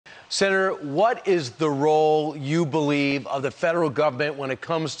Senator, what is the role you believe of the federal government when it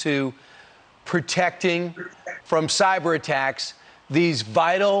comes to protecting from cyber attacks these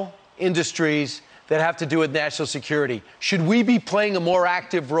vital industries that have to do with national security? Should we be playing a more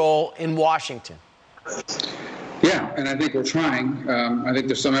active role in Washington? Yeah, and I think we're trying. I think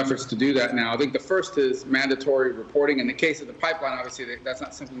there's some efforts to do that now. I think the first is mandatory reporting. In the case of the pipeline, obviously, that's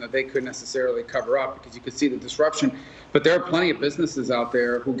not something that they could necessarily cover up because you could see the disruption. But there are plenty of businesses out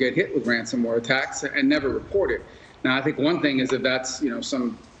there who get hit with ransomware attacks and never report it. Now, I think one thing is that that's,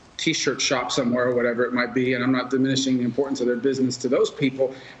 some T-shirt shop somewhere or whatever it might be, and I'm not diminishing the importance of their business to those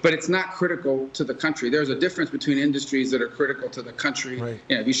people, but it's not critical to the country. There's a difference between industries that are critical to the country. Right.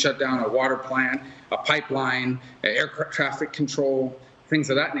 If you shut down a water plant, a pipeline, air traffic control, things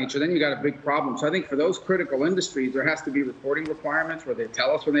of that nature, then you got a big problem. So I think for those critical industries, there has to be reporting requirements where they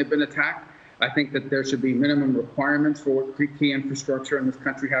tell us when they've been attacked. I think that there should be minimum requirements for what key infrastructure in this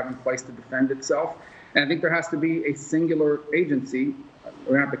country have in place to defend itself. And I think there has to be a singular agency.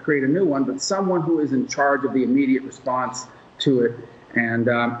 We're going to have to create a new one, but someone who is in charge of the immediate response to it and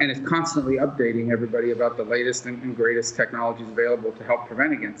is constantly updating everybody about the latest and greatest technologies available to help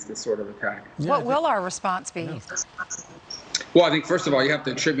prevent against this sort of attack. What will our response be? Well, I think, first of all, you have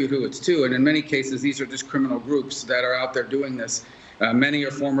to attribute who it's to. And in many cases, these are just criminal groups that are out there doing this. Many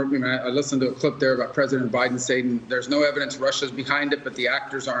are former, I listened to a clip there about President Biden saying there's no evidence Russia's behind it, but the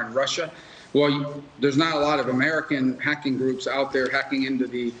actors are in Russia. Well, there's not a lot of American hacking groups out there hacking into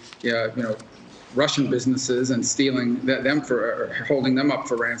the, Russian businesses and stealing them or holding them up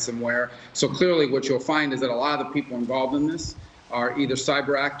for ransomware. So clearly what you'll find is that a lot of the people involved in this are either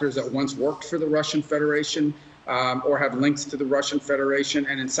cyber actors that once worked for the Russian Federation or have links to the Russian Federation.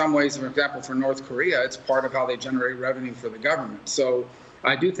 And in some ways, for example, for North Korea, it's part of how they generate revenue for the government. So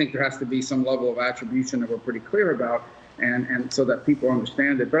I do think there has to be some level of attribution that we're pretty clear about. And so that people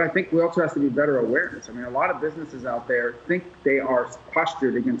understand it. But I think we also have to be better awareness. I mean, a lot of businesses out there think they are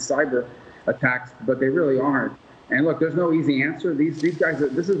postured against cyber attacks, but they really aren't. And look, there's no easy answer. These guys,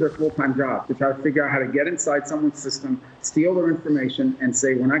 this is their full-time job, to try to figure out how to get inside someone's system, steal their information, and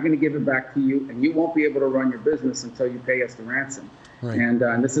say, we're not going to give it back to you, and you won't be able to run your business until you pay us the ransom. Right.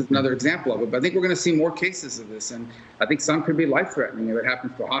 And this is another example of it. But I think we're going to see more cases of this. And I think some could be life-threatening if it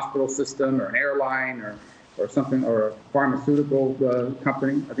happens to a hospital system or an airline or something, or a pharmaceutical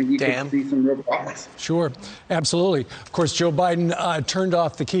company. I think you could see some real problems. Sure, absolutely. Of course, Joe Biden turned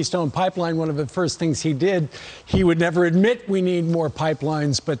off the Keystone Pipeline. One of the first things he did, he would never admit we need more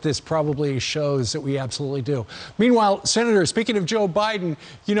pipelines, but this probably shows that we absolutely do. Meanwhile, Senator, speaking of Joe Biden,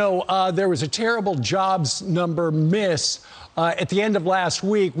 there was a terrible jobs number miss. At the end of last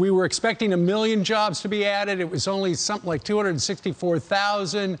week, we were expecting 1 million jobs to be added. It was only something like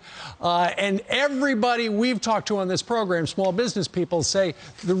 264,000. And everybody we've talked to on this program, small business people, say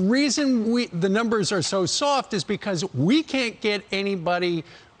the reason the numbers are so soft is because we can't get anybody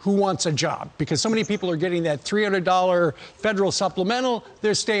who wants a job, because so many people are getting that $300 federal supplemental.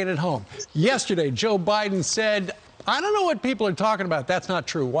 They're staying at home. Yesterday, Joe Biden said, I don't know what people are talking about. That's not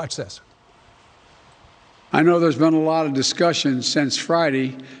true. Watch this. I know there's been a lot of discussion since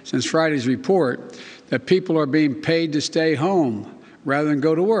Friday's report, that people are being paid to stay home rather than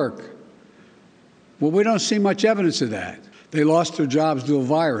go to work. Well, we don't see much evidence of that. They lost their jobs to a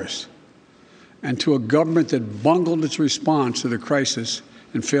virus and to a government that bungled its response to the crisis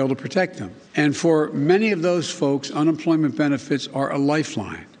and failed to protect them. And for many of those folks, unemployment benefits are a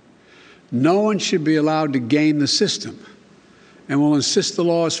lifeline. No one should be allowed to game the system. And we'll insist the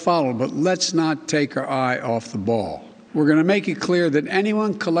law is followed, but let's not take our eye off the ball. We're going to make it clear that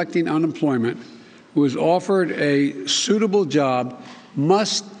anyone collecting unemployment who is offered a suitable job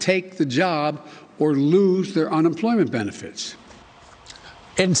must take the job or lose their unemployment benefits.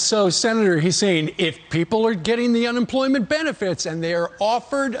 And so, Senator, he's saying if people are getting the unemployment benefits and they're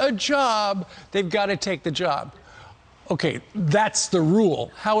offered a job, they've got to take the job. Okay, that's the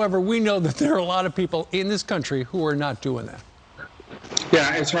rule. However, we know that there are a lot of people in this country who are not doing that.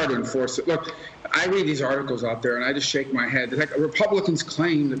 Yeah, it's hard to enforce it. Look, I read these articles out there and I just shake my head. Like, Republicans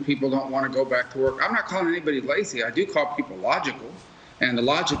claim that people don't want to go back to work. I'm not calling anybody lazy. I do call people logical. And the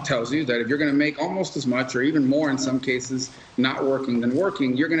logic tells you that if you're going to make almost as much or even more in some cases not working than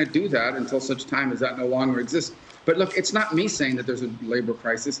working, you're going to do that until such time as that no longer exists. But look, it's not me saying that there's a labor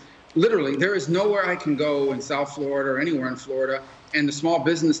crisis. Literally, there is nowhere I can go in South Florida or anywhere in Florida and the small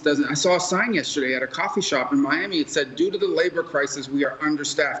business doesn't. I saw a sign yesterday at a coffee shop in Miami. It said, due to the labor crisis, we are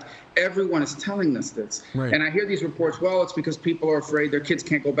understaffed. Everyone is telling us this. Right. And I hear these reports, well, it's because people are afraid their kids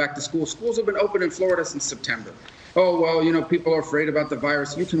can't go back to school. Schools have been open in Florida since September. Oh, well, people are afraid about the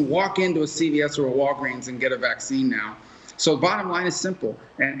virus. You can walk into a CVS or a Walgreens and get a vaccine now. So bottom line is simple,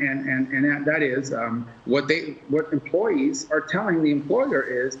 and that is what employees are telling the employer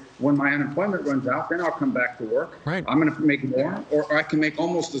is, when my unemployment runs out, then I'll come back to work. Right. I'm going to make more, or I can make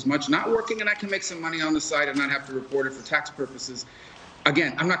almost as much not working, and I can make some money on the side and not have to report it for tax purposes.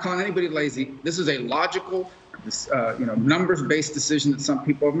 Again, I'm not calling anybody lazy. This is a logical, numbers-based decision that some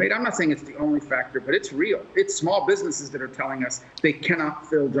people have made. I'm not saying it's the only factor, but it's real. It's small businesses that are telling us they cannot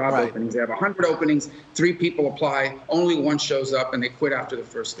fill job openings. They have 100 openings, 3 people apply, only 1 shows up, and they quit after the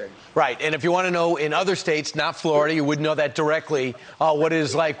first day. Right. And if you want to know in other states, not Florida, you wouldn't know that directly, what it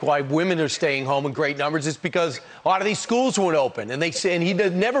is like, why women are staying home in great numbers. It's because a lot of these schools weren't open. And he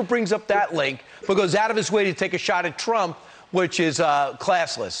never brings up that link, but goes out of his way to take a shot at Trump, which is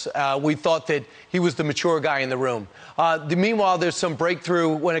classless. We thought that he was the mature guy in the room. Meanwhile, there's some breakthrough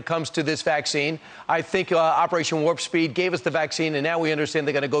when it comes to this vaccine. I think Operation Warp Speed gave us the vaccine, and now we understand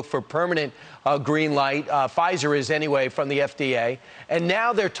they're going to go for permanent green light. Pfizer is anyway from the FDA. And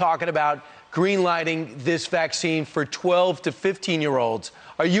now they're talking about green lighting this vaccine for 12 to 15-year-olds.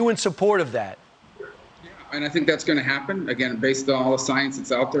 Are you in support of that? And I think that's going to happen, again, based on all the science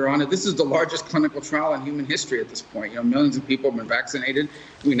that's out there on it. This is the largest clinical trial in human history at this point. Millions of people have been vaccinated.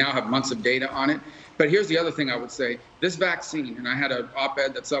 We now have months of data on it. But here's the other thing I would say. This vaccine, and I had an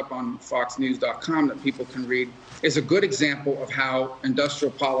op-ed that's up on foxnews.com that people can read, is a good example of how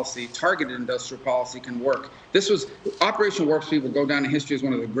industrial policy, targeted industrial policy, can work. Operation Warp Speed will go down in history as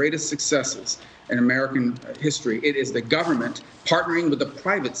one of the greatest successes in American history. It is the government partnering with the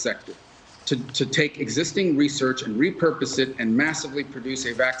private sector to take existing research and repurpose it and massively produce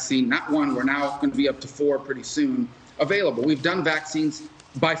a vaccine, not one, we're now going to be up to 4 pretty soon, available. We've done vaccines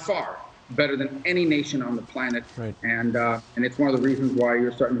by far better than any nation on the planet. Right. And it's one of the reasons why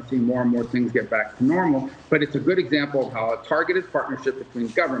you're starting to see more and more things get back to normal. But it's a good example of how a targeted partnership between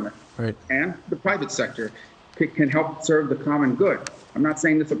government and the private sector can help serve the common good. I'm not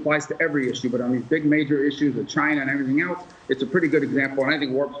saying this applies to every issue, but on these big major issues of China and everything else, it's a pretty good example. And I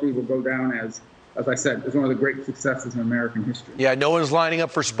think Warp Speed will go down as I said, as one of the great successes in American history. Yeah, no one's lining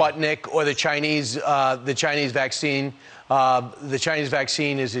up for Sputnik or the Chinese vaccine. The Chinese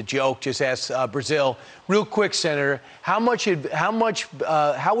vaccine is a joke. Just ask Brazil. Real quick, Senator, how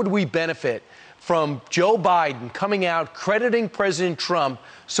would we benefit from Joe Biden coming out crediting President Trump,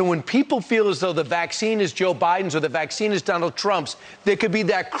 so when people feel as though the vaccine is Joe Biden's or the vaccine is Donald Trump's, there could be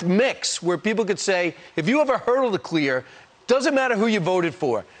that mix where people could say, if you have a hurdle to clear, doesn't matter who you voted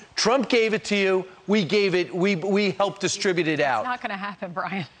for. Trump gave it to you. We gave it. We helped distribute it out. It's not going to happen,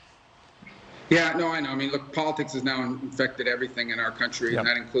 Brian. Yeah, no, I know. I mean, look, politics has now infected everything in our country, and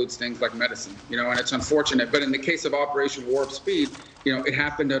that includes things like medicine, and it's unfortunate. But in the case of Operation Warp Speed, it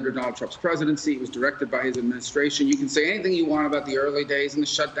happened under Donald Trump's presidency. It was directed by his administration. You can say anything you want about the early days and the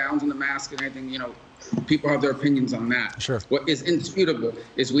shutdowns and the mask and anything, people have their opinions on that. Sure. What is indisputable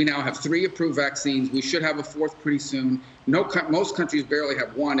is we now have 3 approved vaccines. We should have a 4th pretty soon. Most countries barely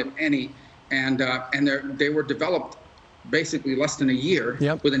have 1, if any, and they were developed basically less than a year,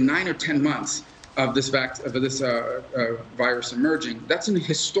 within 9 or 10 months of this virus emerging. That's an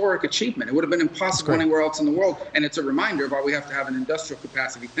historic achievement. It would have been impossible anywhere else in the world. And it's a reminder of why we have to have an industrial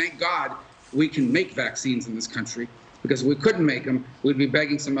capacity. Thank God we can make vaccines in this country, because if we couldn't make them, we'd be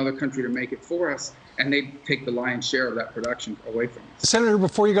begging some other country to make it for us, and they'd take the lion's share of that production away from us. Senator,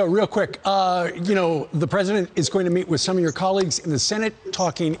 before you go, real quick, the president is going to meet with some of your colleagues in the Senate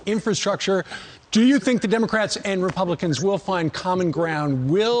talking infrastructure. Do you think the Democrats and Republicans will find common ground?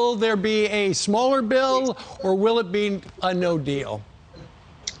 Will there be a smaller bill, or will it be a no deal?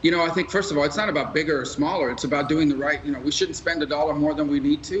 I think, first of all, it's not about bigger or smaller. It's about doing the right. We shouldn't spend $1 more than we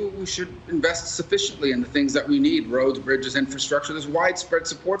need to. We should invest sufficiently in the things that we need: roads, bridges, infrastructure. There's widespread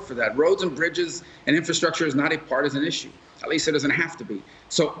support for that. Roads and bridges and infrastructure is not a partisan issue. At least it doesn't have to be.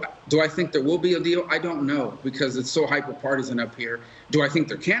 So do I think there will be a deal? I don't know, because it's so hyper-partisan up here. Do I think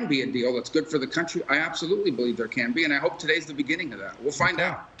there can be a deal that's good for the country? I absolutely believe there can be, and I hope today's the beginning of that. We'll find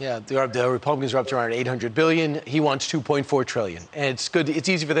out. Yeah, the Republicans are up to around $800 billion. He wants $2.4 trillion. And it's good. It's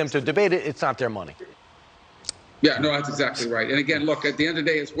easy for them to debate it. It's not their money. Yeah, no, that's exactly right. And again, look, at the end of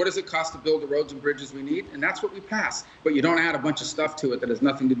the day, it's what does it cost to build the roads and bridges we need? And that's what we pass. But you don't add a bunch of stuff to it that has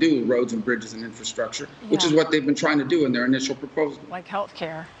nothing to do with roads and bridges and infrastructure, which is what they've been trying to do in their initial proposal. Like health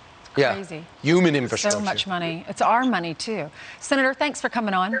care. Yeah. Crazy. Human infrastructure. So much money. It's our money, too. Senator, thanks for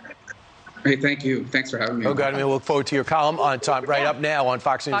coming on. Hey, thank you. Thanks for having me. Oh, God, I mean, we'll look forward to your column on time right up now on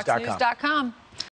foxnews.com. Foxnews.com.